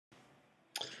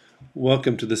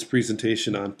Welcome to this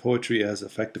presentation on poetry as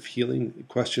effective healing,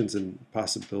 questions and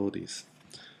possibilities.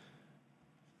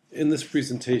 In this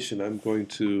presentation, I'm going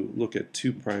to look at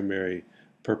two primary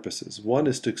purposes. One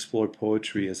is to explore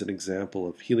poetry as an example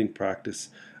of healing practice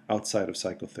outside of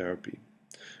psychotherapy.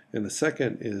 And the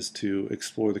second is to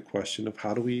explore the question of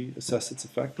how do we assess its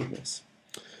effectiveness.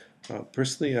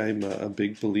 Personally, I'm a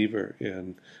big believer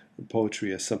in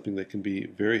poetry as something that can be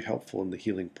very helpful in the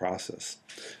healing process.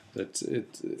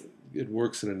 It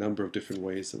works in a number of different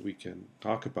ways that we can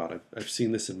talk about. I've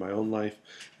seen this in my own life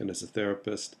and as a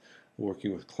therapist,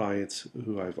 working with clients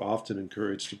who I've often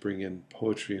encouraged to bring in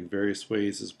poetry in various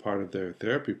ways as part of their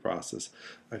therapy process.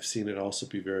 I've seen it also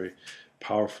be very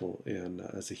powerful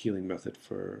as a healing method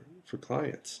for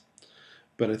clients.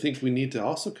 But I think we need to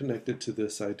also connect it to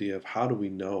this idea of how do we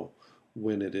know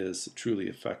when it is truly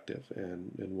effective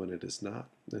and when it is not.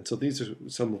 And so these are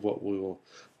some of what we'll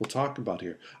talk about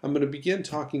here. I'm going to begin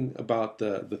talking about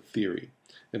the theory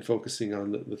and focusing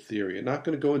on the theory. I'm not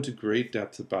going to go into great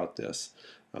depth about this.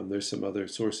 There's some other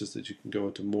sources that you can go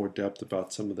into more depth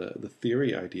about some of the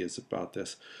theory ideas about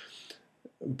this.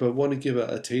 But want to give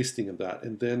a tasting of that,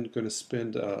 and then going to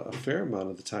spend a fair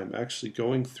amount of the time actually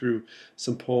going through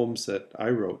some poems that I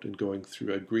wrote and going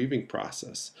through a grieving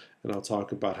process. And I'll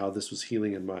talk about how this was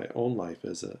healing in my own life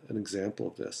as an example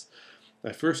of this.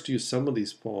 I first used some of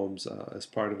these poems as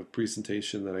part of a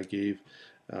presentation that I gave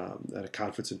at a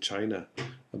conference in China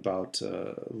about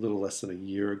a little less than a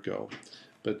year ago.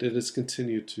 But it has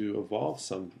continued to evolve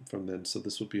some from then, so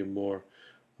this will be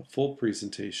a full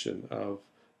presentation of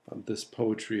this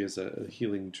poetry as a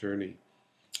healing journey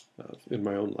in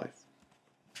my own life.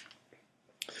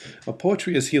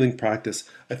 Poetry as healing practice.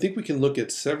 I think we can look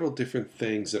at several different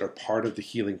things that are part of the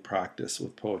healing practice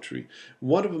with poetry.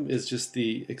 One of them is just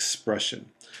the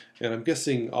expression. And I'm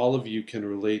guessing all of you can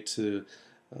relate to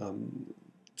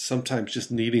sometimes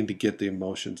just needing to get the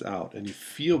emotions out, and you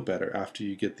feel better after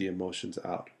you get the emotions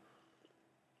out.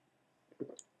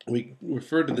 We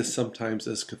refer to this sometimes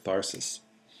as catharsis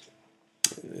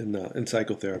in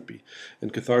psychotherapy,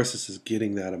 and catharsis is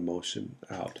getting that emotion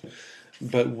out.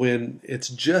 But when it's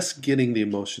just getting the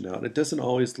emotion out, it doesn't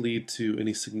always lead to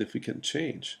any significant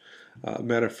change.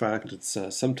 Matter of fact, it's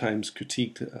sometimes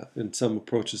critiqued in some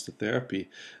approaches to therapy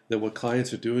that what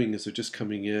clients are doing is they're just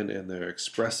coming in and they're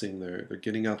expressing, they're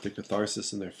getting out their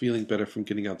catharsis, and they're feeling better from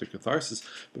getting out their catharsis.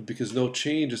 But because no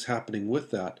change is happening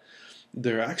with that,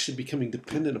 they're actually becoming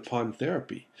dependent upon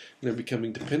therapy. And they're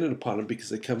becoming dependent upon it because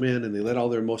they come in and they let all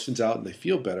their emotions out and they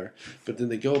feel better, but then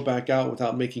they go back out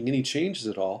without making any changes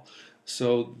at all.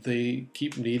 So they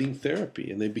keep needing therapy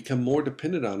and they become more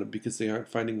dependent on it because they aren't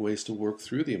finding ways to work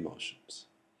through the emotions.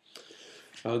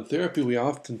 In therapy, we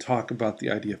often talk about the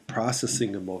idea of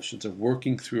processing emotions or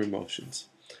working through emotions.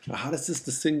 Now, how does this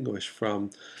distinguish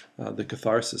from the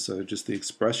catharsis or just the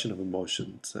expression of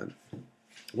emotions? And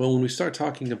well, when we start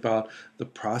talking about the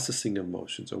processing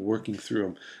emotions or working through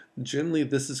them, generally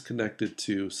this is connected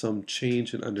to some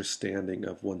change in understanding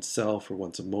of oneself or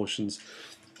one's emotions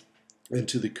and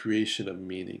to the creation of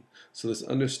meaning. So this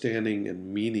understanding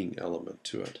and meaning element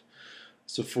to it.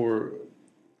 So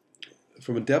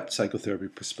from a depth psychotherapy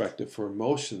perspective, for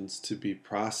emotions to be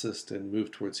processed and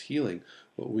move towards healing,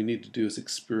 what we need to do is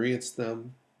experience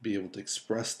them, be able to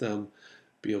express them,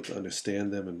 be able to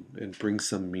understand them, and bring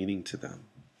some meaning to them.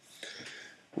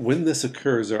 When this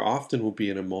occurs, there often will be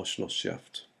an emotional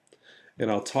shift. And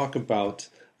I'll talk about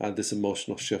this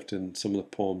emotional shift in some of the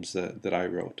poems that I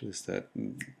wrote, is that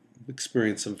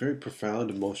experience some very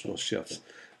profound emotional shifts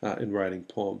in writing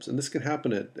poems. And this can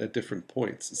happen at different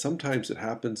points. Sometimes it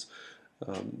happens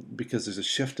because there's a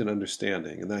shift in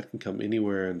understanding, and that can come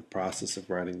anywhere in the process of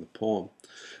writing the poem.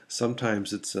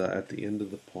 Sometimes it's at the end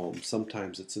of the poem.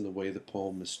 Sometimes it's in the way the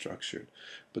poem is structured.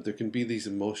 But there can be these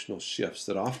emotional shifts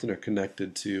that often are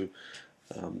connected to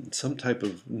some type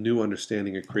of new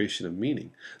understanding or creation of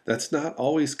meaning. That's not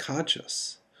always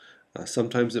conscious.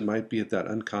 Sometimes it might be at that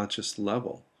unconscious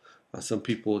level. Some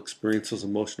people experience those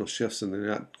emotional shifts and they're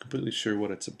not completely sure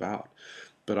what it's about.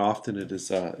 But often it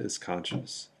is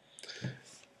conscious.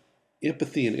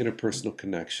 Empathy and interpersonal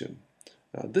connection.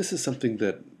 This is something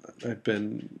that I've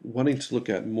been wanting to look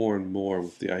at more and more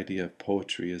with the idea of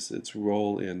poetry, is its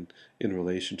role in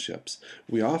relationships.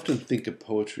 We often think of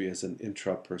poetry as an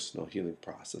intrapersonal healing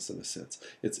process in a sense.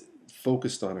 It's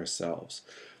focused on ourselves.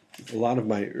 A lot of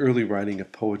my early writing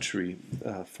of poetry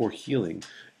for healing,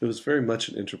 it was very much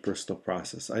an interpersonal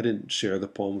process. I didn't share the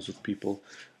poems with people.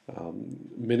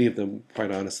 Many of them,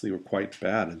 quite honestly, were quite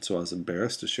bad, and so I was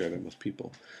embarrassed to share them with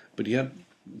people. But yet,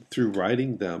 through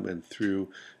writing them and through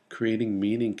creating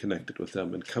meaning connected with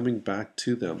them and coming back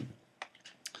to them,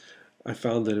 I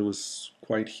found that it was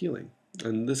quite healing.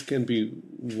 And this can be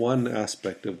one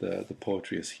aspect of the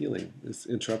poetry is healing, is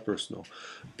intrapersonal.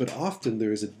 But often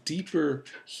there is a deeper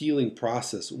healing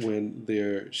process when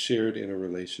they're shared in a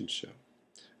relationship.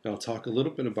 And I'll talk a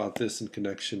little bit about this in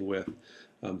connection with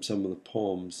some of the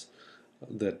poems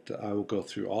that I will go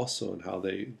through also, and how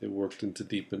they worked into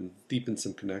deepen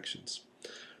some connections.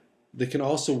 They can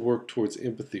also work towards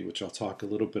empathy, which I'll talk a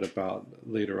little bit about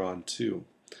later on too.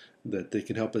 That they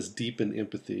can help us deepen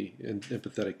empathy and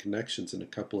empathetic connections in a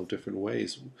couple of different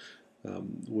ways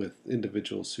with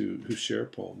individuals who share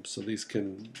poems. So these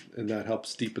can, and that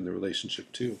helps deepen the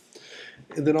relationship too.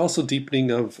 And then also deepening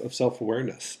of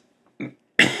self-awareness.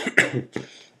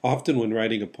 Often when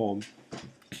writing a poem,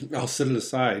 I'll set it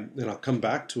aside and I'll come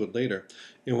back to it later.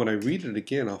 And when I read it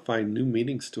again, I'll find new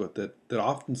meanings to it that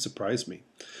often surprise me.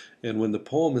 And when the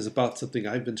poem is about something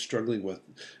I've been struggling with,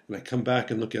 and I come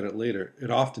back and look at it later, it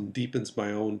often deepens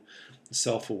my own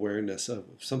self-awareness of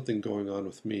something going on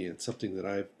with me and something that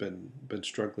I've been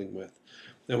struggling with.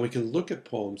 And we can look at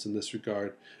poems in this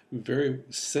regard very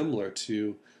similar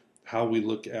to how we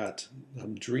look at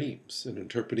dreams and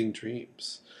interpreting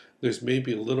dreams. There's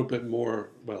maybe a little bit more,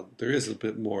 well, there is a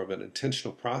bit more of an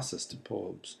intentional process to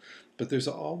poems, but there's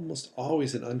almost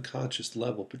always an unconscious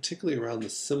level, particularly around the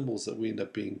symbols that we end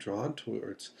up being drawn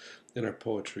towards in our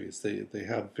poetry. They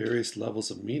have various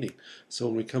levels of meaning. So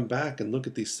when we come back and look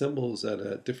at these symbols at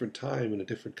a different time in a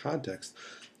different context,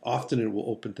 often it will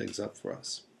open things up for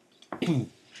us.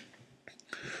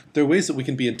 There are ways that we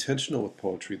can be intentional with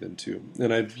poetry then too,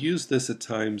 and I've used this at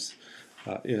times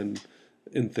in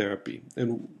therapy,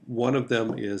 and one of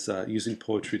them is using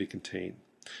poetry to contain.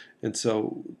 And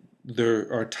so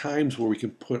there are times where we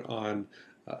can put on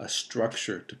a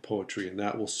structure to poetry, and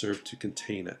that will serve to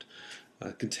contain it,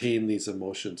 contain these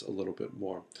emotions a little bit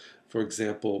more. For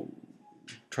example,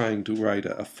 trying to write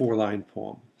a four-line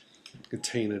poem,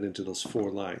 contain it into those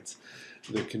 4 lines.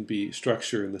 There can be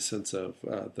structure in the sense of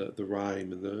the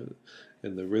rhyme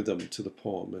and the rhythm to the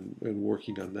poem, and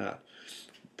working on that.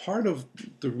 Part of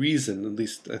the reason, at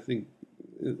least I think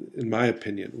in my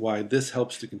opinion, why this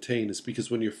helps to contain is because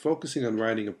when you're focusing on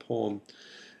writing a poem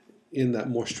in that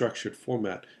more structured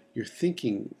format, you're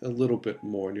thinking a little bit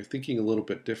more and you're thinking a little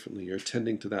bit differently. You're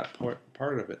attending to that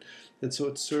part of it. And so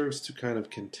it serves to kind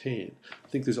of contain. I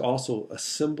think there's also a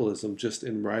symbolism just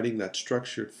in writing that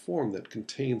structured form that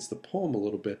contains the poem a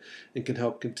little bit and can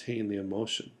help contain the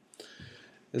emotion.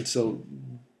 And so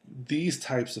these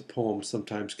types of poems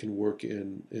sometimes can work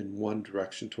in one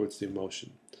direction towards the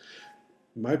emotion.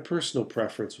 My personal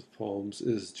preference with poems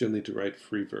is generally to write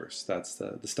free verse. That's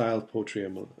the style of poetry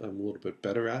I'm a little bit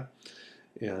better at.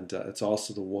 And it's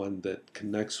also the one that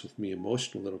connects with me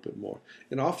emotionally a little bit more.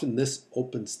 And often this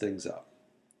opens things up.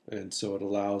 And so it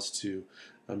allows to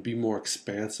be more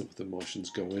expansive with emotions,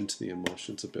 go into the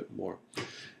emotions a bit more.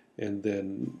 And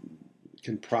then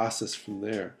can process from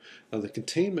there. Now the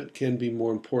containment can be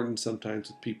more important sometimes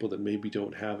with people that maybe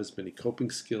don't have as many coping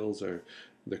skills, or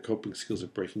their coping skills are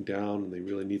breaking down and they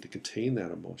really need to contain that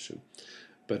emotion.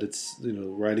 But it's,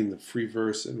 writing the free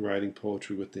verse and writing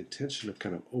poetry with the intention of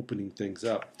kind of opening things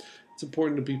up. It's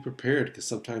important to be prepared because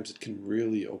sometimes it can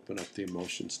really open up the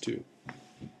emotions too.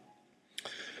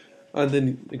 And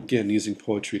then again, using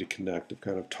poetry to connect. I've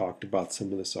kind of talked about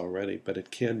some of this already, but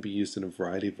it can be used in a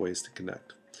variety of ways to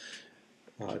connect.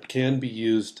 It can be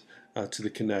used to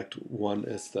connect one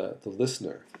as the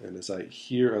listener, and as I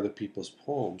hear other people's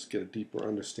poems, get a deeper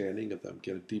understanding of them,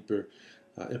 get a deeper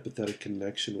empathetic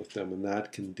connection with them, and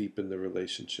that can deepen the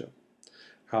relationship.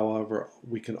 However,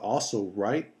 we can also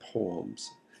write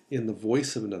poems in the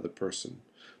voice of another person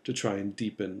to try and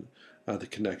deepen the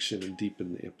connection and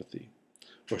deepen the empathy,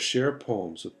 or share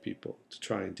poems with people to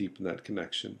try and deepen that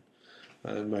connection.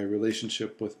 In my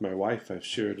relationship with my wife, I've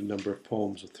shared a number of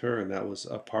poems with her, and that was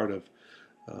a part of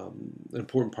an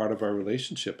important part of our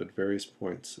relationship at various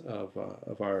points of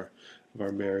our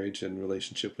marriage and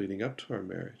relationship leading up to our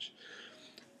marriage.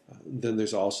 Then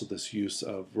there's also this use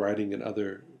of writing in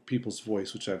other people's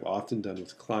voice, which I've often done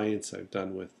with clients. I've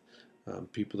done with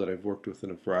people that I've worked with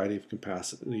in a variety of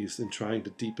capacities, in trying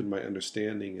to deepen my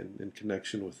understanding and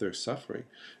connection with their suffering.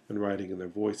 And writing in their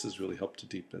voice has really helped to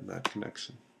deepen that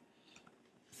connection.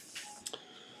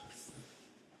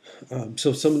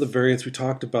 So some of the variants, we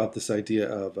talked about this idea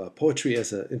of poetry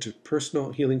as an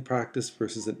interpersonal healing practice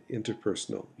versus an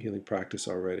interpersonal healing practice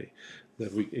already.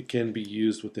 That it can be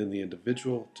used within the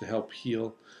individual to help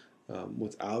heal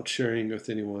without sharing with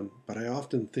anyone. But I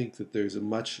often think that there's a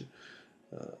much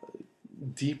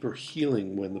deeper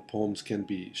healing when the poems can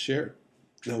be shared.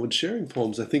 Now, when sharing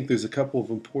poems, I think there's a couple of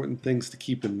important things to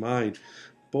keep in mind,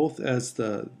 both as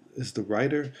the as the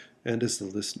writer and as the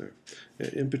listener.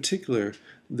 In particular,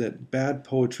 that bad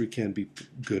poetry can be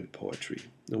good poetry.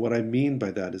 And what I mean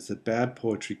by that is that bad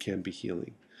poetry can be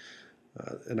healing.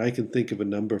 And I can think of a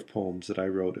number of poems that I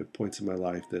wrote at points in my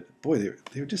life that, boy,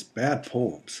 they were just bad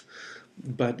poems.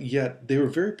 But yet they were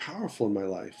very powerful in my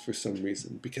life for some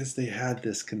reason because they had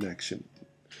this connection.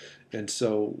 And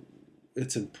so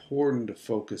it's important to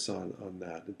focus on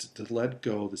that, to let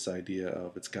go of this idea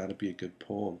of it's got to be a good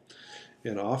poem.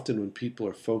 And often when people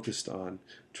are focused on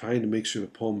trying to make sure the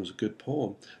poem is a good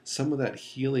poem, some of that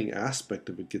healing aspect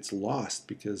of it gets lost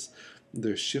because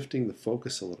they're shifting the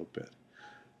focus a little bit.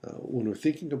 When we're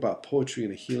thinking about poetry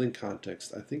in a healing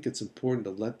context, I think it's important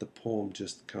to let the poem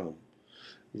just come.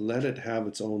 Let it have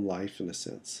its own life in a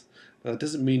sense. Now, it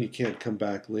doesn't mean you can't come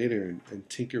back later and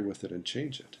tinker with it and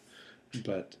change it,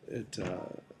 but it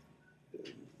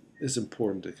is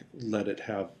important to let it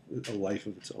have a life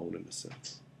of its own in a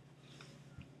sense.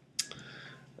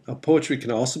 Poetry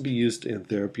can also be used in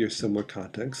therapy or similar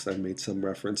contexts. I've made some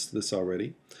reference to this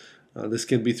already. This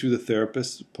can be through the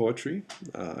therapist's poetry.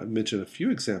 I mentioned a few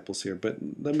examples here, but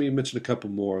let me mention a couple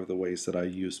more of the ways that I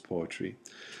use poetry.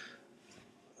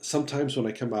 Sometimes when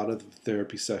I come out of the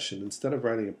therapy session, instead of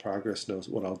writing a progress note,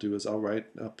 what I'll do is I'll write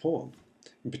a poem.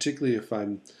 And particularly if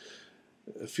I'm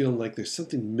feeling like there's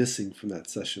something missing from that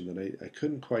session that I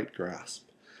couldn't quite grasp,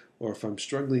 or if I'm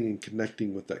struggling in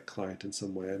connecting with that client in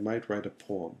some way, I might write a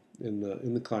poem in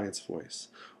the client's voice,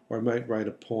 or I might write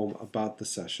a poem about the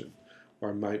session,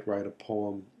 or I might write a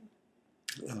poem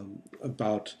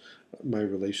about my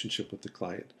relationship with the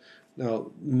client.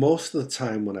 Now, most of the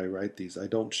time when I write these, I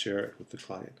don't share it with the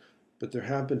client, but there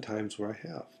have been times where I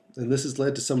have. And this has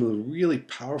led to some of the really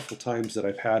powerful times that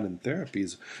I've had in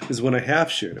therapies is when I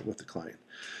have shared it with the client.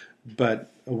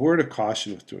 But a word of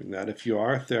caution with doing that. If you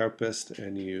are a therapist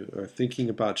and you are thinking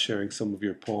about sharing some of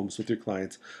your poems with your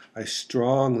clients, I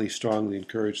strongly, strongly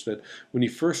encourage that when you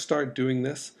first start doing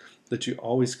this, that you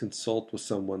always consult with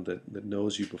someone that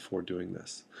knows you before doing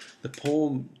this. The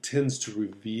poem tends to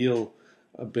reveal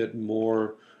a bit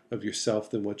more of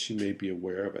yourself than what you may be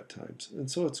aware of at times.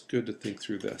 And so it's good to think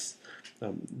through this.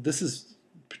 This is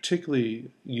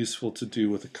particularly useful to do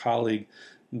with a colleague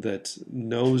that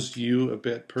knows you a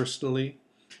bit personally,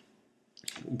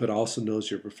 but also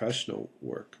knows your professional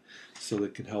work, so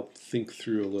that can help think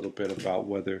through a little bit about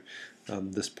whether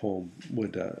this poem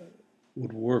would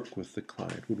work with the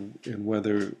client and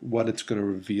what it's going to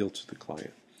reveal to the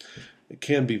client. It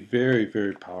can be very,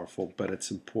 very powerful, but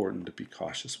it's important to be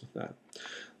cautious with that.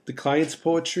 The client's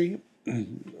poetry,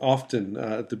 often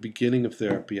at the beginning of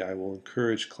therapy, I will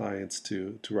encourage clients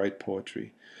to write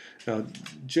poetry. Now,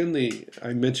 generally,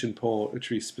 I mention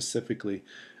poetry specifically,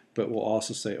 but will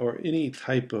also say, or any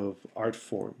type of art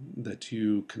form that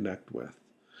you connect with.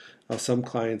 Now, some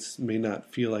clients may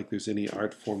not feel like there's any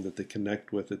art form that they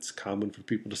connect with. It's common for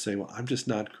people to say, well, I'm just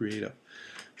not creative.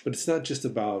 But it's not just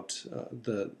about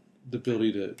the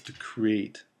ability to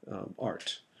create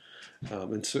art.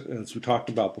 And so, as we talked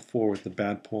about before, with the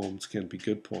bad poems can be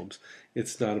good poems.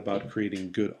 It's not about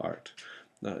creating good art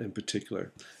in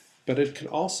particular. But it can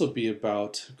also be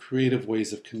about creative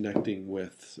ways of connecting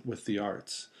with the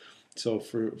arts. So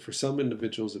for some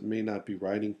individuals, it may not be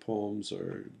writing poems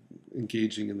or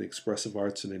engaging in the expressive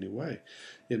arts in any way.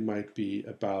 It might be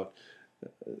about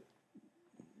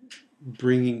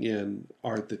bringing in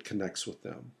art that connects with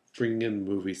them, bringing in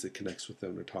movies that connects with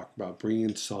them, or talk about bringing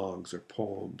in songs or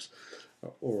poems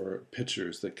or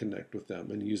pictures that connect with them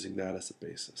and using that as a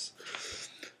basis.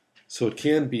 So it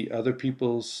can be other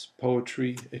people's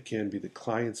poetry, it can be the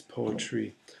client's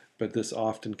poetry, but this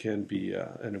often can be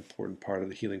an important part of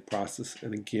the healing process.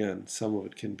 And again, some of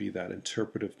it can be that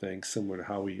interpretive thing, similar to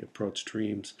how we approach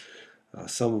dreams.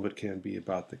 Some of it can be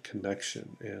about the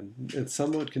connection, and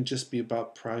some of it can just be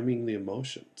about priming the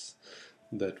emotions.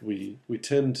 That we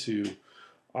tend to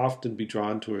often be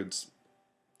drawn towards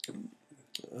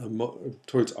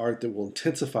art that will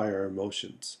intensify our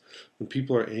emotions. When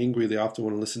people are angry, they often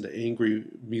want to listen to angry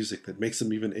music that makes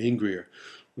them even angrier.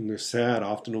 When they're sad,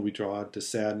 often will be drawn to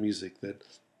sad music that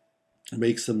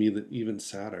makes them even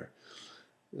sadder.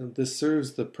 And this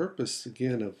serves the purpose,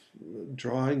 again, of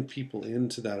drawing people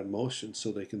into that emotion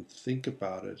so they can think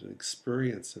about it and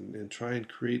experience and try and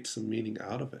create some meaning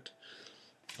out of it.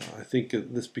 I think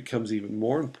this becomes even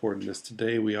more important as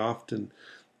today we often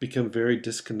become very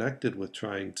disconnected with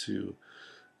trying to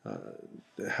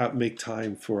make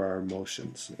time for our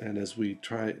emotions. And as we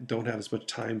don't have as much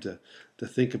time to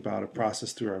think about or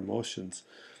process through our emotions,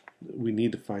 we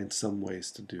need to find some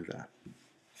ways to do that.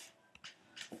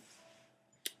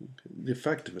 The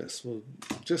effectiveness. Well,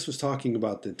 just was talking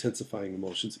about the intensifying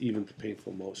emotions, even the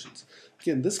painful emotions.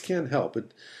 Again, this can help.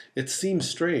 It seems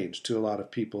strange to a lot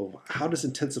of people. How does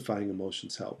intensifying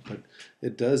emotions help? But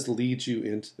it does lead you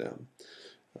into them.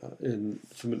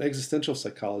 From an existential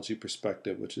psychology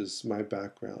perspective, which is my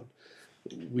background,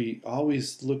 we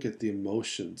always look at the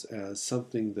emotions as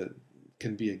something that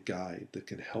can be a guide that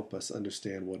can help us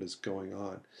understand what is going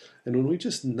on. And when we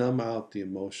just numb out the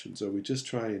emotions, or we just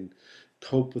try and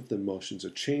cope with the emotions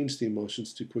or change the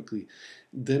emotions too quickly,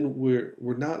 then we're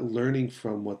not learning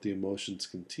from what the emotions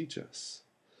can teach us.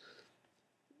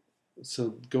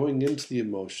 So going into the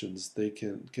emotions, they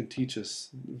can teach us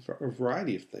a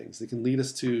variety of things. They can lead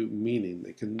us to meaning.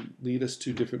 They can lead us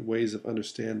to different ways of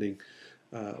understanding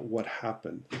what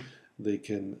happened. They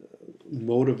can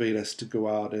motivate us to go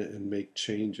out and make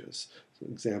changes. For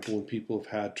example, when people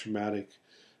have had traumatic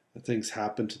things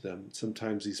happen to them,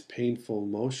 sometimes these painful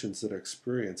emotions that are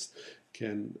experienced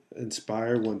can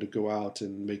inspire one to go out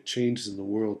and make changes in the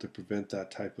world to prevent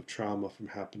that type of trauma from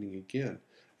happening again.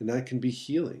 And that can be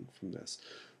healing from this.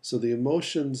 So the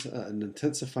emotions and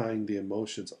intensifying the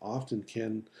emotions often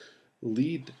can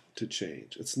lead to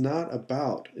change. It's not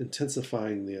about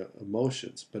intensifying the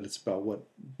emotions, but it's about what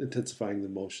intensifying the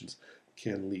emotions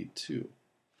can lead to.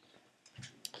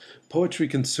 Poetry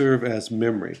can serve as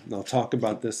memory. And I'll talk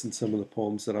about this in some of the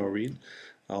poems that I'll read.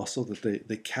 Also, that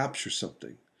they capture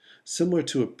something, similar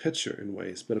to a picture in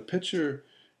ways, but a picture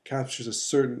captures a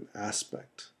certain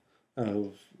aspect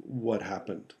of what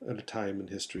happened at a time in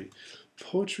history.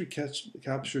 Poetry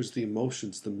captures the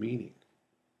emotions, the meaning.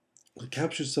 It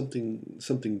captures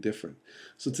something different.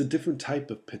 So it's a different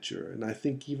type of picture, and I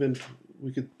think even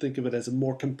we could think of it as a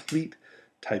more complete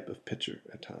type of picture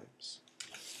at times.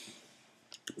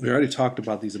 We already talked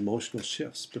about these emotional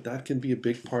shifts, but that can be a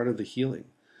big part of the healing.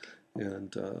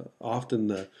 And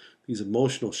often these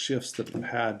emotional shifts that I've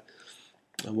had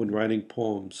when writing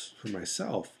poems for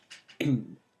myself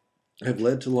have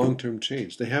led to long-term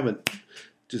change. They haven't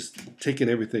just taken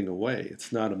everything away.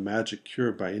 It's not a magic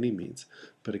cure by any means,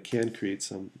 but it can create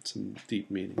some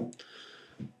deep meaning.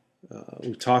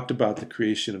 We've talked about the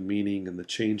creation of meaning and the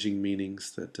changing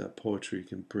meanings that poetry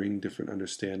can bring different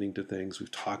understanding to things.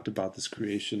 We've talked about this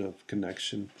creation of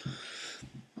connection.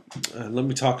 Let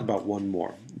me talk about one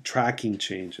more, tracking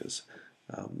changes.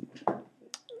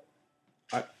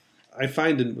 I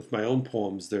find with my own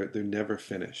poems, they're never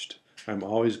finished. I'm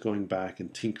always going back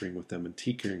and tinkering with them and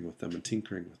tinkering with them and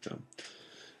tinkering with them.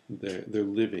 They're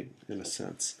living in a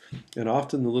sense. And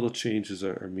often the little changes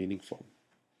are meaningful.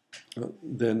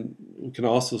 Then we can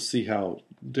also see how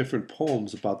different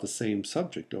poems about the same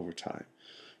subject over time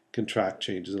can track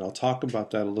changes. And I'll talk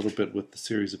about that a little bit with the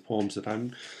series of poems that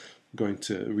I'm going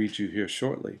to read you here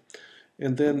shortly.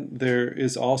 And then there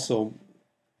is also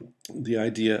the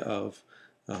idea of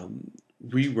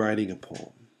rewriting a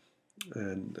poem.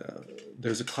 And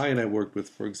there's a client I worked with,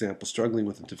 for example, struggling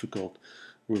with a difficult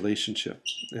relationship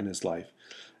in his life,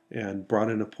 and brought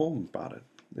in a poem about it.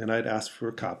 And I'd asked for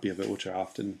a copy of it, which I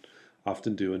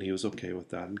often do, and he was okay with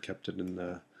that and kept it in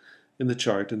the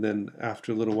chart. And then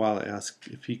after a little while, I asked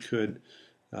if he could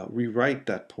rewrite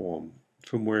that poem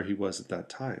from where he was at that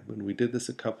time. And we did this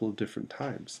a couple of different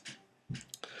times.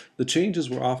 The changes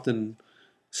were often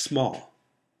small,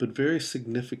 but very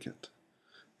significant.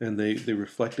 And they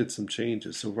reflected some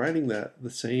changes. So writing the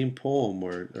same poem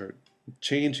or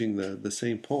changing the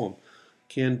same poem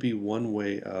can be one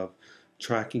way of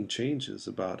tracking changes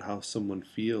about how someone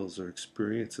feels or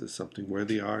experiences something, where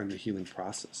they are in the healing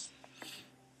process.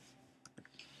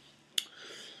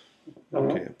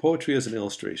 Okay, poetry as an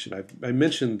illustration. I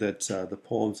mentioned that the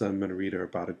poems I'm going to read are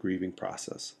about a grieving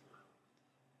process.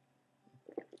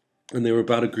 And they were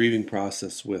about a grieving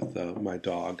process with my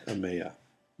dog, Amaya.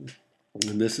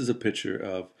 And this is a picture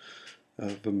of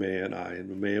Amaya and I. And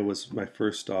Amaya was my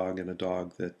first dog, and a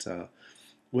dog that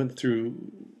went through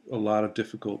a lot of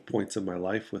difficult points in my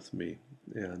life with me.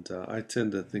 And I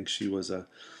tend to think she was an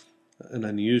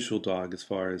unusual dog as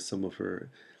far as some of her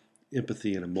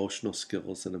empathy and emotional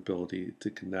skills and ability to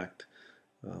connect,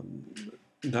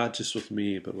 not just with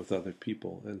me, but with other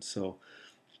people. And so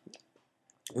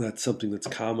that's something that's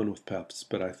common with pets,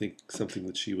 but I think something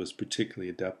that she was particularly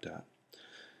adept at.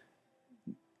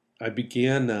 I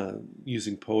began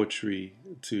using poetry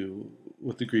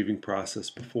with the grieving process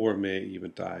before May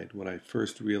even died, when I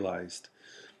first realized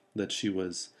that she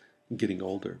was getting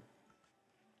older.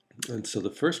 And so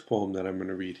the first poem that I'm going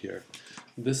to read here,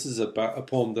 this is a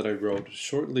poem that I wrote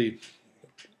shortly,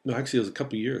 no, actually it was a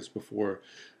couple years before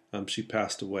she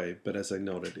passed away, but as I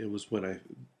noted, it was when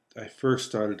I first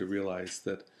started to realize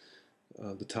that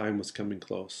the time was coming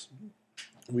close.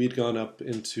 We had gone up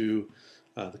into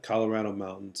the Colorado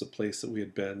mountains, a place that we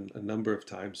had been a number of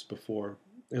times before.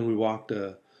 And we walked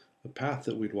a path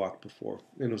that we'd walked before.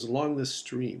 And it was along this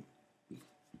stream.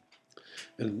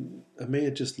 And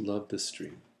Amaya just loved this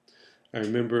stream. I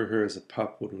remember her as a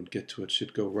pup when we'd get to it.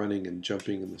 She'd go running and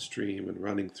jumping in the stream and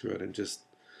running through it and just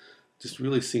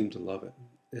really seemed to love it.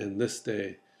 And this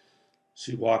day,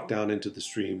 she walked down into the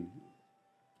stream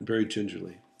very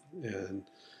gingerly. And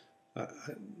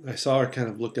I saw her kind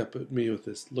of look up at me with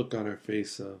this look on her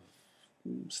face of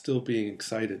still being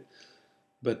excited.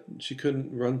 But she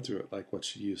couldn't run through it like what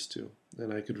she used to.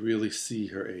 And I could really see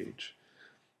her age.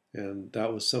 And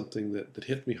that was something that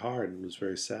hit me hard and was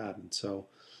very sad. And so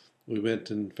we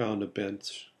went and found a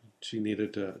bench. She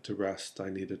needed to rest. I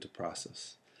needed to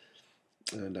process.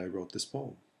 And I wrote this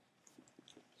poem.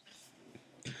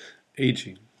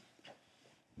 Aging.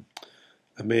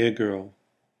 Amaya girl,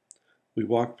 we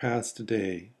walk paths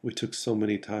today we took so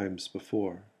many times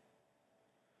before.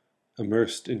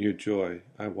 Immersed in your joy,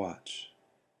 I watch.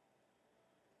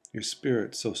 Your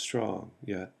spirit so strong,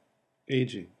 yet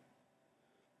aging.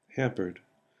 Hampered,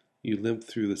 you limp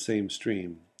through the same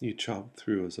stream you chomped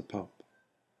through as a pump.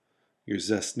 Your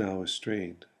zest now is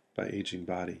strained by aging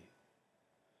body.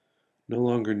 No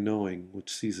longer knowing which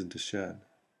season to shed.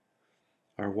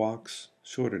 Our walks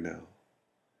shorter now.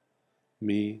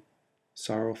 Me,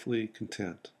 sorrowfully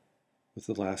content with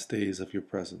the last days of your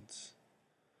presence.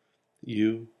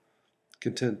 You,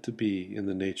 content to be in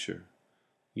the nature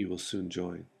you will soon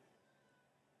join.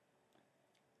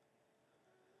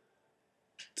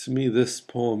 To me, this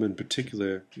poem in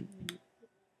particular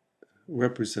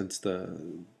represents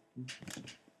the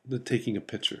taking a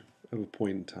picture of a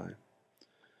point in time,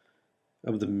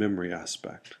 of the memory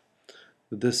aspect.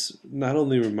 This not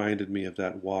only reminded me of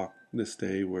that walk this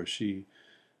day where she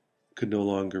could no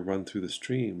longer run through the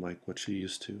stream like what she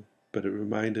used to, but it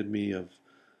reminded me of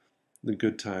the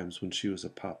good times when she was a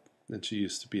pup and she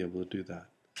used to be able to do that.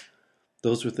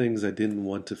 Those were things I didn't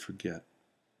want to forget.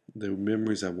 They were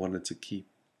memories I wanted to keep.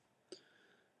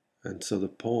 And so the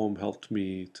poem helped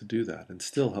me to do that, and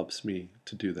still helps me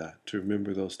to do that, to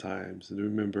remember those times, and to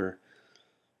remember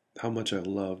how much I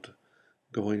loved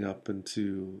going up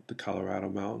into the Colorado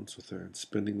mountains with her and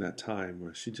spending that time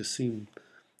where she just seemed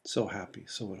so happy,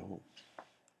 so at home.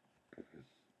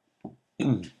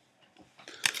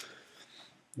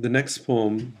 The next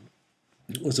poem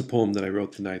was a poem that I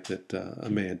wrote the night that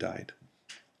Amaya died.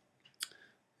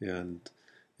 And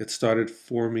it started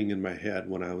forming in my head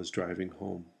when I was driving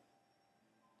home.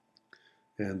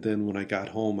 And then when I got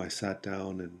home, I sat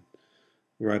down and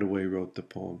right away wrote the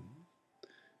poem.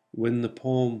 When the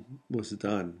poem was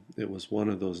done, it was one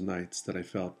of those nights that I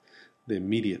felt the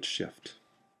immediate shift.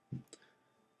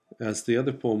 As the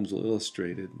other poems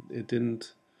illustrated, it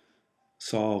didn't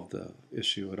solve the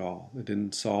issue at all. It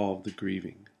didn't solve the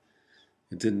grieving.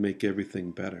 It didn't make everything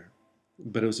better.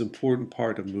 But it was an important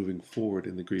part of moving forward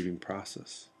in the grieving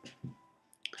process.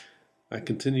 I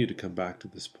continue to come back to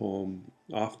this poem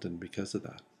often because of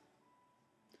that.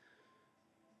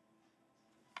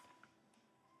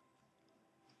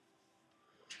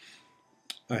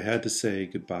 I had to say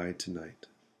goodbye tonight.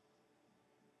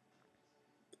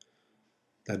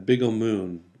 That big old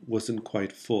moon wasn't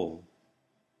quite full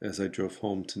as I drove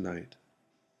home tonight.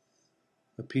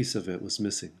 A piece of it was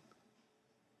missing.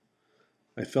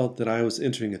 I felt that I was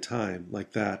entering a time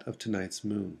like that of tonight's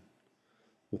moon,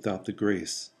 without the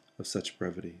grace of such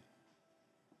brevity.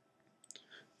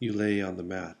 You lay on the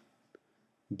mat,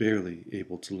 barely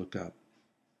able to look up.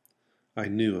 I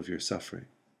knew of your suffering,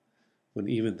 when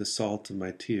even the salt of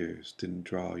my tears didn't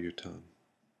draw your tongue.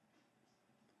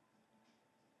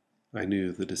 I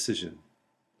knew the decision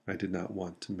I did not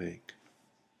want to make.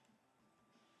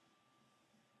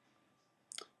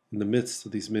 In the midst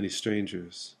of these many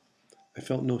strangers, I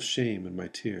felt no shame in my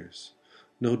tears,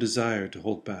 no desire to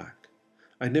hold back.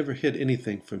 I never hid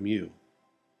anything from you,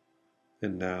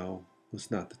 and now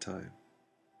was not the time.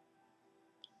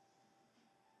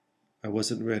 I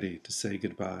wasn't ready to say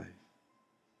goodbye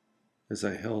as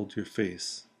I held your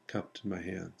face cupped in my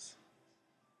hands.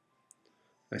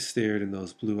 I stared in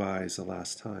those blue eyes a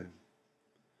last time.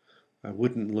 I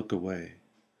wouldn't look away,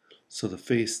 so the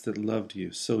face that loved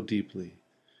you so deeply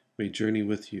may journey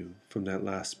with you from that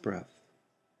last breath.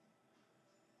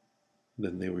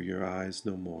 Then they were your eyes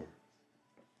no more.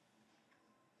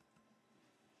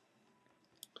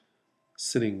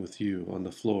 Sitting with you on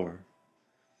the floor,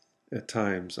 at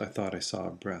times I thought I saw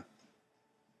a breath.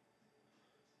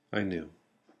 I knew.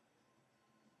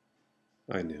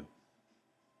 I knew.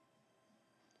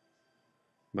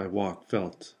 My walk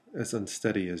felt as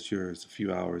unsteady as yours a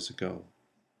few hours ago,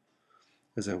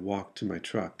 as I walked to my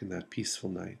truck in that peaceful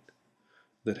night,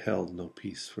 that held no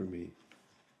peace for me.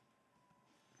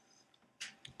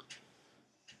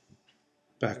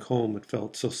 Back home it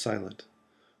felt so silent,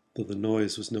 though the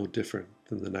noise was no different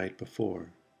than the night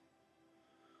before.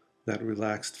 That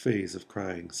relaxed phase of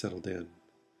crying settled in,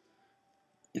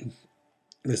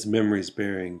 as memories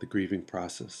bearing the grieving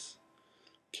process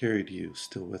carried you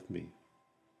still with me.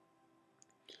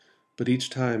 But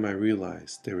each time I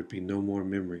realized there would be no more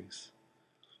memories,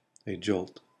 a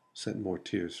jolt set more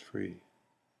tears free.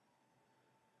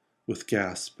 With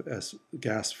gasp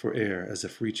for air as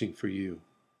if reaching for you.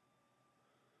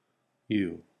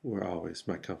 You were always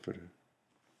my comforter.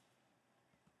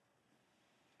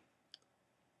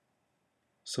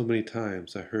 So many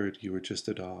times I heard you were just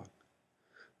a dog.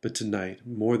 But tonight,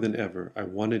 more than ever, I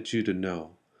wanted you to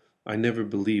know I never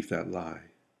believed that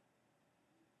lie.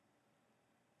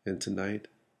 And tonight,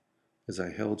 as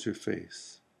I held your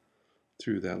face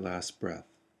through that last breath,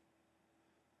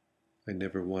 I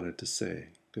never wanted to say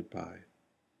goodbye.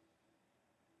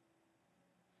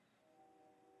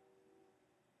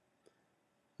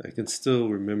 I can still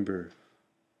remember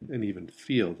and even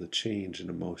feel the change in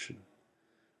emotion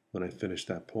when I finished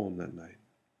that poem that night.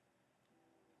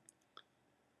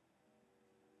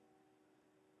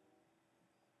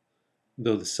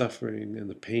 Though the suffering and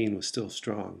the pain was still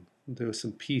strong, there was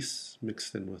some peace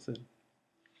mixed in with it.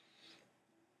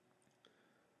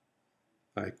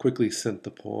 I quickly sent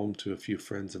the poem to a few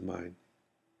friends of mine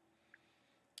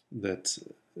that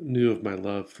knew of my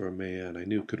love for Amaya and I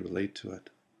knew could relate to it,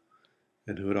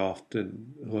 and who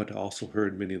had also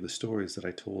heard many of the stories that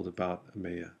I told about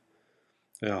Amaya.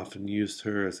 I often used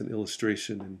her as an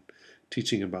illustration in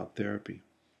teaching about therapy.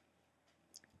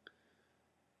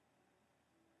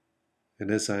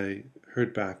 And as I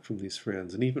heard back from these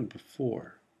friends, and even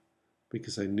before,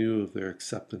 because I knew of their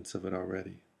acceptance of it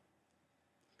already,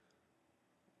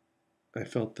 I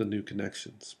felt the new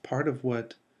connections. Part of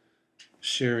what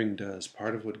sharing does,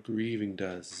 part of what grieving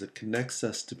does, is it connects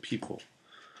us to people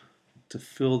to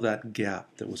fill that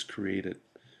gap that was created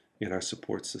in our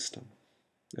support system.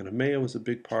 And Amaya was a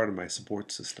big part of my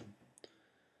support system.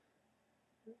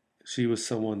 She was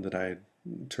someone that I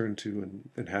turned to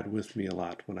and had with me a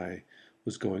lot when I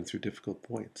was going through difficult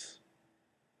points.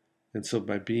 And so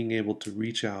by being able to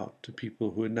reach out to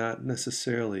people who had not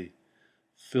necessarily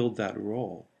filled that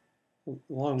role,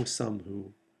 along with some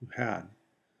who had,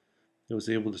 I was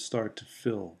able to start to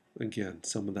fill, again,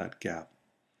 some of that gap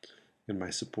in my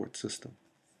support system.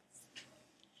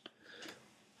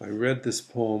 I read this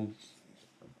poem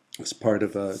as part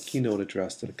of a keynote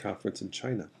address at a conference in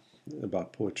China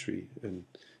about poetry and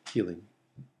healing.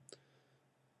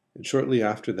 And shortly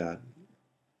after that,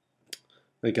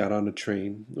 I got on a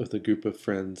train with a group of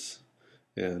friends,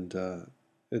 and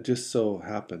it just so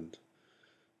happened,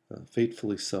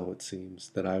 fatefully so it seems,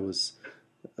 that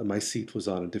my seat was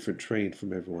on a different train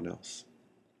from everyone else.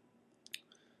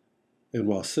 And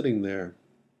while sitting there,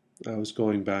 I was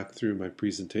going back through my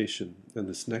presentation, and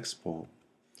this next poem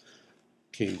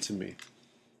came to me.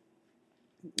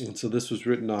 And so this was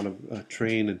written on a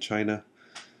train in China.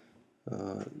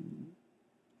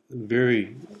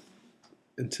 Very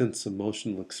intense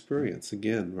emotional experience,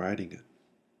 again, writing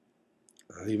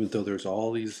it. Even though there's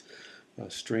all these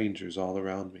strangers all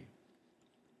around me.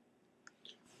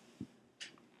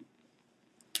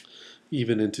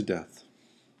 Even into death.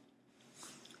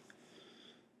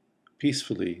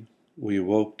 Peacefully, we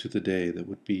awoke to the day that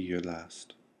would be your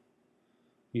last.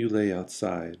 You lay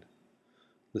outside,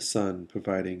 the sun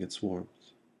providing its warmth,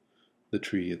 the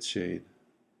tree its shade.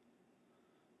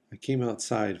 I came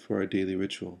outside for our daily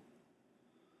ritual.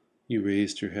 You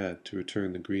raised your head to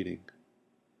return the greeting,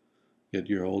 yet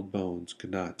your old bones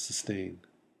could not sustain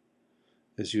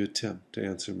as you attempt to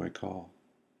answer my call.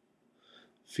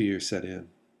 Fear set in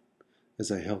as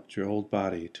I helped your old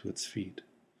body to its feet.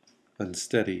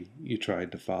 Unsteady, you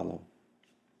tried to follow.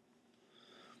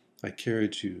 I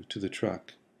carried you to the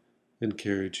truck and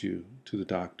carried you to the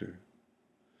doctor,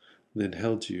 then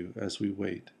held you as we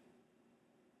wait.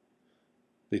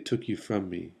 They took you from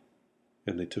me,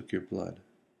 and they took your blood.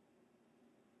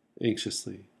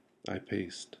 Anxiously, I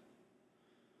paced.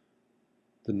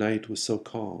 The night was so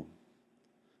calm,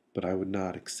 but I would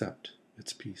not accept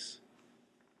its peace.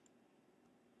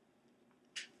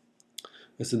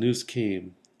 As the news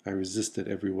came, I resisted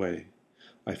every way.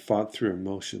 I fought through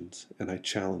emotions, and I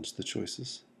challenged the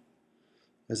choices,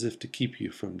 as if to keep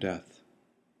you from death.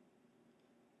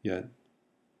 Yet,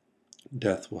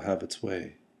 death will have its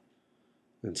way,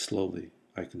 and slowly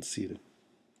I conceded.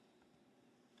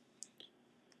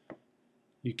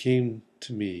 You came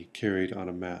to me carried on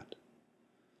a mat.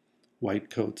 White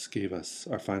coats gave us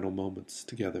our final moments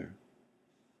together.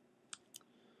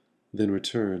 then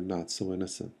return not so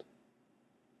innocent.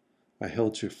 I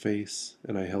held your face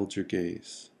and I held your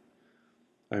gaze.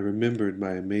 I remembered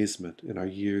my amazement in our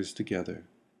years together.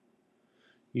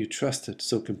 You trusted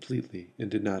so completely and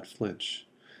did not flinch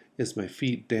as my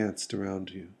feet danced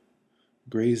around you,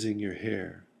 grazing your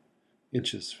hair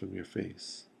inches from your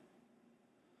face.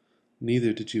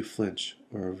 Neither did you flinch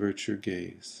or avert your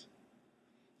gaze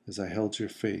as I held your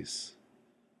face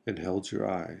and held your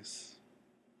eyes.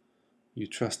 You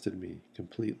trusted me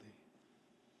completely,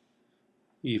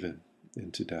 even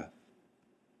into death.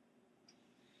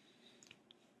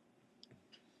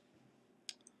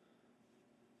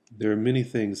 There are many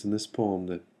things in this poem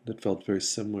that felt very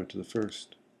similar to the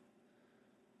first.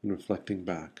 In reflecting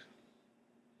back,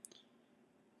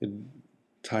 it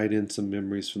tied in some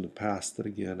memories from the past that,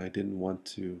 again, I didn't want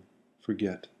to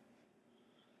forget.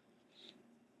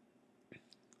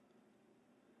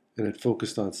 And it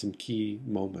focused on some key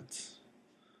moments.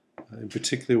 In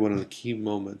particular, one of the key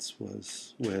moments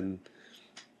was when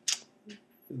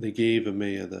they gave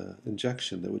Amaya the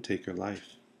injection that would take her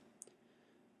life.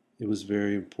 It was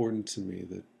very important to me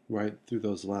that right through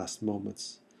those last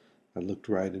moments, I looked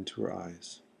right into her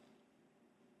eyes.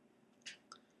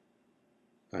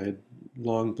 I had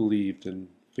long believed in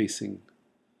facing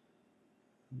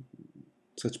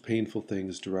such painful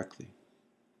things directly.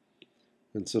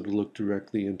 And so to look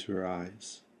directly into her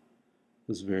eyes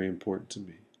was very important to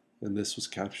me. And this was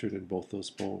captured in both those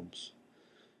poems.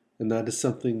 And that is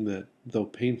something that, though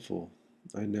painful,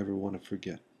 I never want to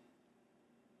forget.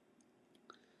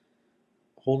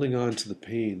 Holding on to the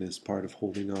pain is part of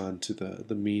holding on to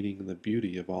the meaning and the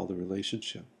beauty of all the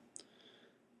relationship.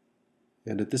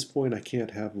 And at this point, I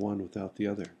can't have one without the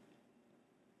other.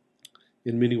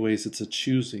 In many ways, it's a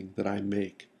choosing that I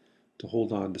make to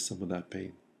hold on to some of that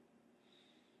pain.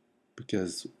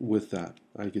 Because with that,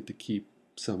 I get to keep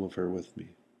some of her with me.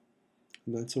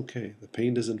 And that's okay. The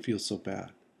pain doesn't feel so bad.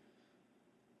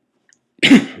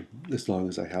 As long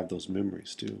as I have those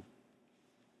memories too.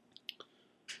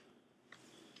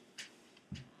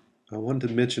 I wanted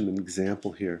to mention an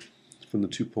example here from the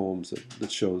two poems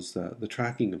that shows the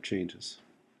tracking of changes.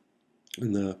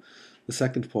 In the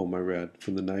second poem I read,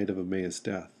 from the night of Amaya's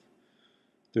death,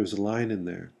 there was a line in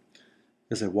there,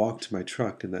 as I walked to my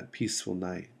truck in that peaceful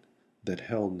night that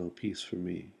held no peace for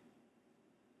me.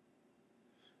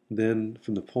 Then,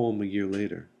 from the poem a year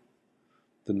later,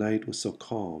 the night was so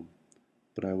calm,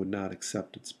 but I would not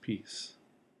accept its peace.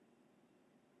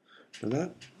 Now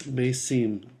that may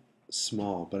seem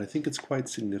small, but I think it's quite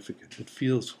significant. It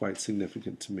feels quite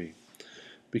significant to me.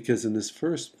 Because in this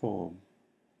first poem,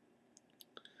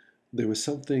 there was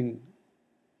something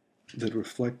that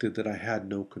reflected that I had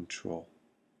no control.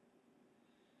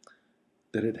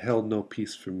 That it held no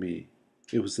peace for me.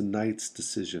 It was the night's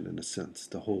decision, in a sense,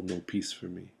 to hold no peace for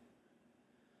me.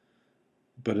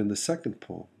 But in the second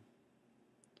poem,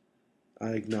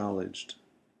 I acknowledged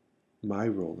my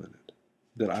role in it,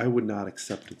 that I would not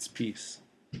accept its peace.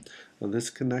 Now this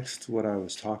connects to what I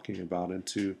was talking about and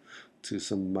to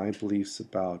some of my beliefs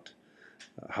about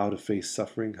how to face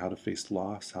suffering, how to face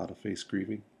loss, how to face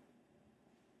grieving.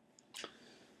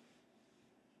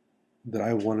 That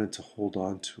I wanted to hold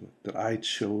on to it, that I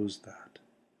chose that.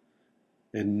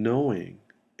 And knowing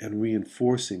and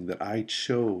reinforcing that I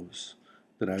chose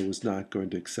that I was not going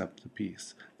to accept the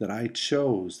peace, that I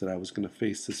chose that I was going to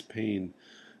face this pain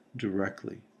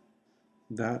directly.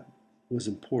 That was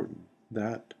important.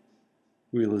 That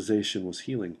realization was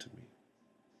healing to me.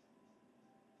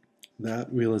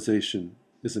 That realization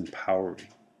is empowering.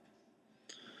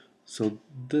 So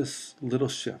this little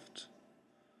shift,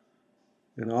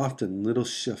 and often little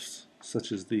shifts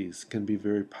such as these, can be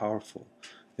very powerful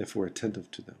if we're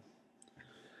attentive to them.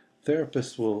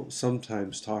 Therapists will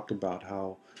sometimes talk about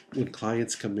how when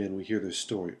clients come in, we hear their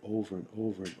story over and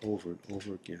over and over and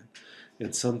over again.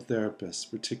 And some therapists,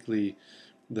 particularly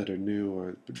that are new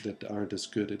or that aren't as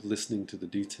good at listening to the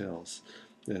details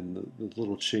and the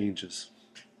little changes,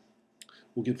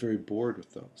 will get very bored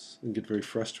with those and get very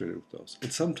frustrated with those.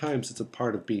 And sometimes it's a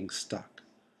part of being stuck.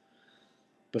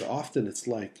 But often it's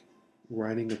like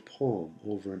writing a poem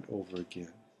over and over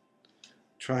again,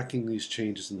 tracking these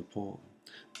changes in the poem.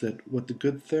 That what the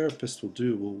good therapist will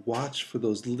do will watch for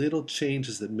those little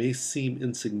changes that may seem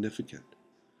insignificant,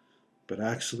 but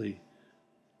actually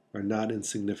are not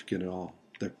insignificant at all.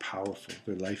 They're powerful.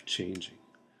 They're life-changing.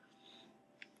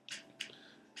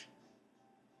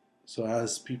 So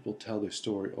as people tell their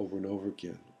story over and over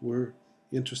again, we're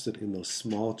interested in those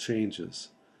small changes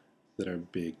that are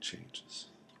big changes.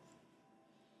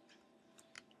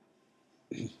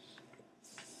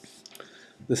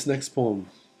 This next poem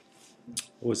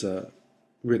was a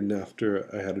written after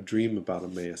I had a dream about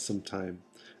Amaya sometime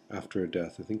after her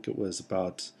death. I think it was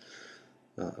about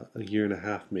a year and a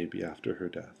half maybe after her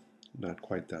death, not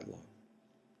quite that long.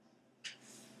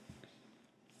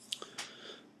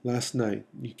 Last night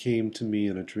you came to me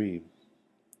in a dream,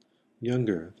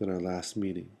 younger than our last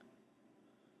meeting,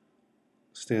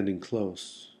 standing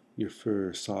close, your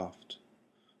fur soft,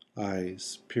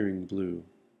 eyes peering blue,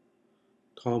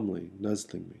 calmly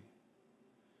nuzzling me,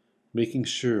 making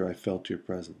sure I felt your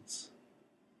presence.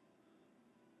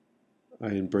 I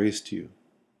embraced you,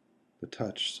 the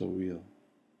touch so real.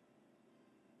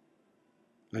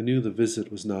 I knew the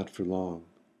visit was not for long,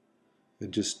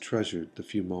 and just treasured the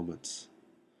few moments,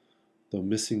 though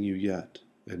missing you yet,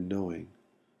 and knowing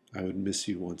I would miss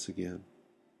you once again.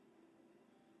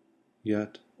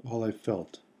 Yet all I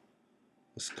felt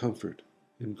was comfort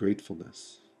and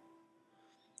gratefulness.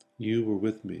 You were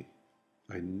with me.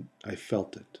 I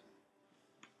felt it.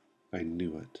 I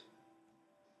knew it.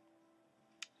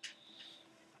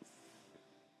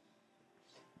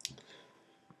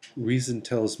 Reason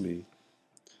tells me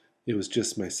it was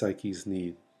just my psyche's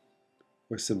need,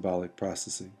 or symbolic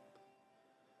processing.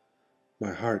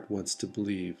 My heart wants to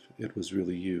believe it was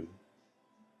really you.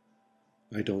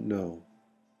 I don't know.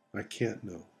 I can't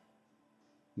know.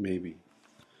 Maybe.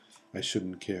 I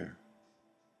shouldn't care.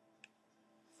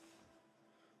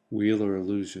 Real or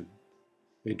illusion,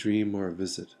 a dream or a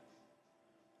visit,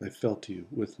 I felt you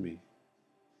with me.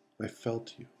 I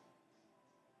felt you.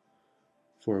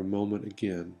 For a moment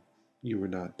again, you were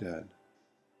not dead.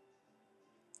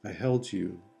 I held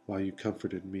you while you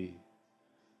comforted me,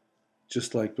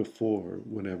 just like before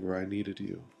whenever I needed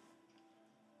you,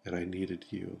 and I needed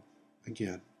you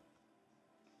again.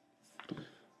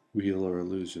 Real or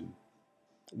illusion,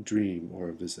 dream or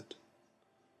a visit,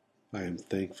 I am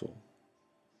thankful,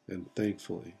 and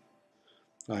thankfully,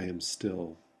 I am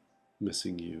still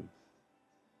missing you.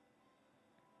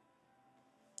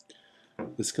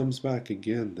 This comes back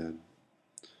again then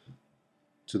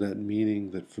to that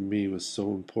meaning that for me was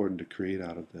so important to create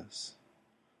out of this,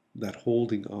 that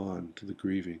holding on to the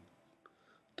grieving,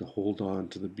 to hold on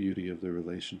to the beauty of the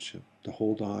relationship, to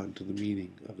hold on to the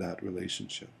meaning of that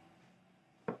relationship.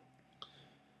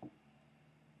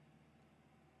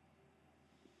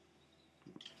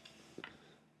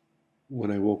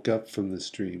 When I woke up from this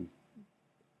dream,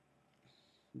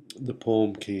 the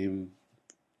poem came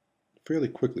fairly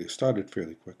quickly. It started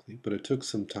fairly quickly, but it took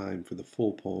some time for the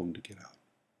full poem to get out.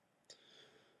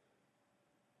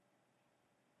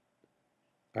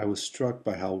 I was struck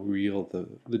by how real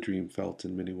the dream felt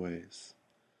in many ways,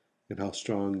 and how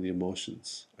strong the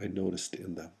emotions I noticed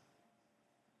in them.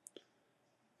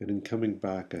 And in coming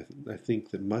back, I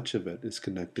think that much of it is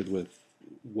connected with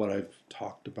what I've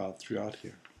talked about throughout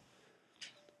here.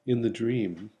 In the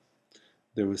dream,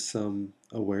 there was some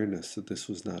awareness that this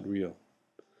was not real.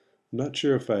 I'm not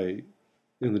sure if in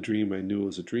the dream I knew it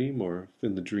was a dream, or if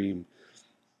in the dream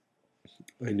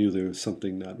I knew there was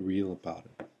something not real about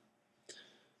it.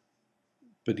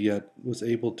 But yet was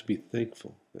able to be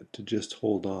thankful, to just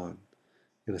hold on.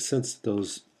 In a sense,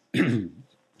 those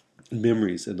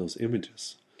memories and those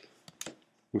images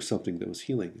were something that was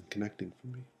healing and connecting for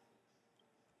me.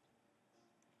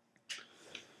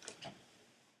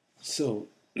 So,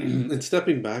 in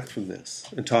stepping back from this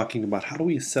and talking about how do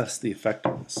we assess the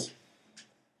effectiveness,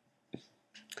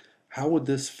 how would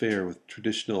this fare with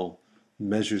traditional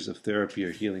measures of therapy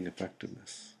or healing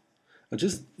effectiveness?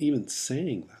 Just even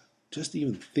saying that, just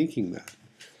even thinking that,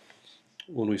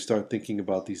 when we start thinking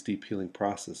about these deep healing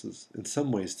processes, in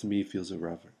some ways to me feels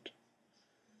irreverent.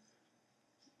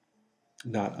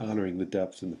 Not honoring the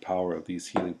depth and the power of these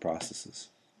healing processes.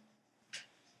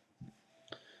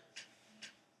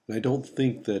 And I don't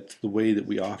think that the way that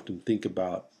we often think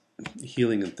about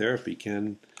healing and therapy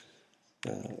can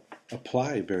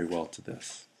apply very well to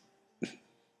this.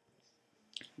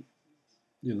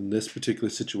 In this particular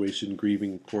situation,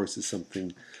 grieving, of course, is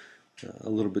something a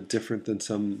little bit different than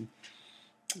something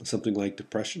like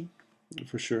depression,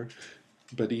 for sure.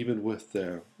 But even with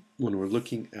when we're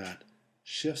looking at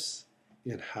shifts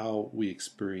in how we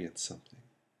experience something,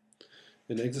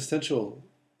 in existential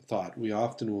thought, we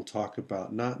often will talk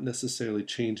about not necessarily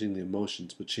changing the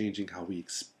emotions, but changing how we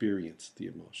experience the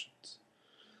emotions.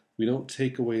 We don't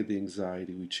take away the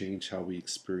anxiety, we change how we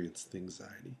experience the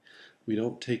anxiety. We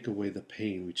don't take away the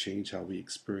pain, we change how we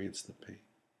experience the pain.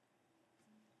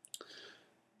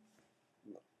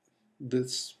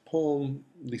 This poem,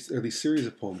 these series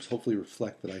of poems, hopefully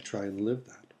reflect that I try and live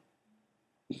that.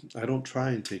 I don't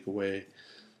try and take away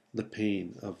the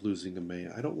pain of losing a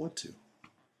Maya. I don't want to.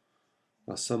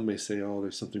 Some may say, oh,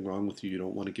 there's something wrong with you. You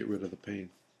don't want to get rid of the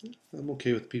pain. I'm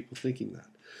okay with people thinking that.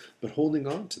 But holding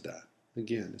on to that,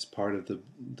 again, is part of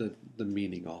the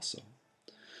meaning also.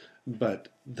 But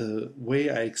the way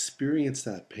I experience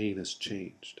that pain has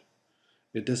changed.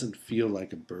 It doesn't feel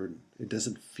like a burden. It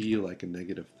doesn't feel like a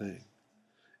negative thing.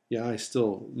 Yeah, I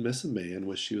still miss May and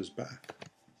wish she was back,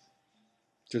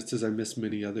 just as I miss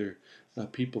many other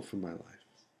people from my life.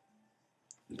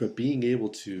 But being able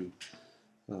to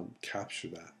capture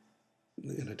that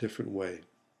in a different way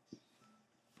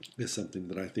is something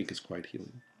that I think is quite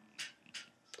healing.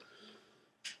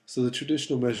 So the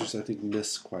traditional measures, I think,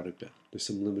 miss quite a bit. There's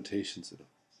some limitations in them.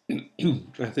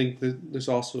 I think that there's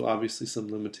also obviously some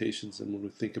limitations in when we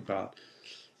think about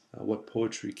what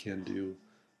poetry can do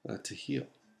to heal.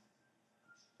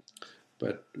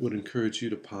 But would encourage you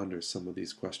to ponder some of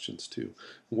these questions too.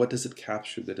 What does it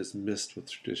capture that is missed with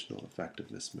traditional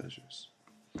effectiveness measures?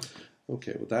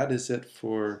 Okay, well, that is it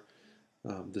for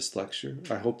this lecture.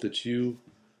 I hope that you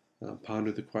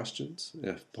ponder the questions.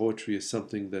 If poetry is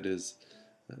something that is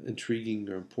intriguing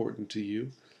or important to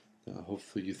you,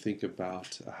 hopefully you think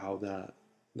about how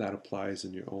that applies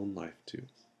in your own life too.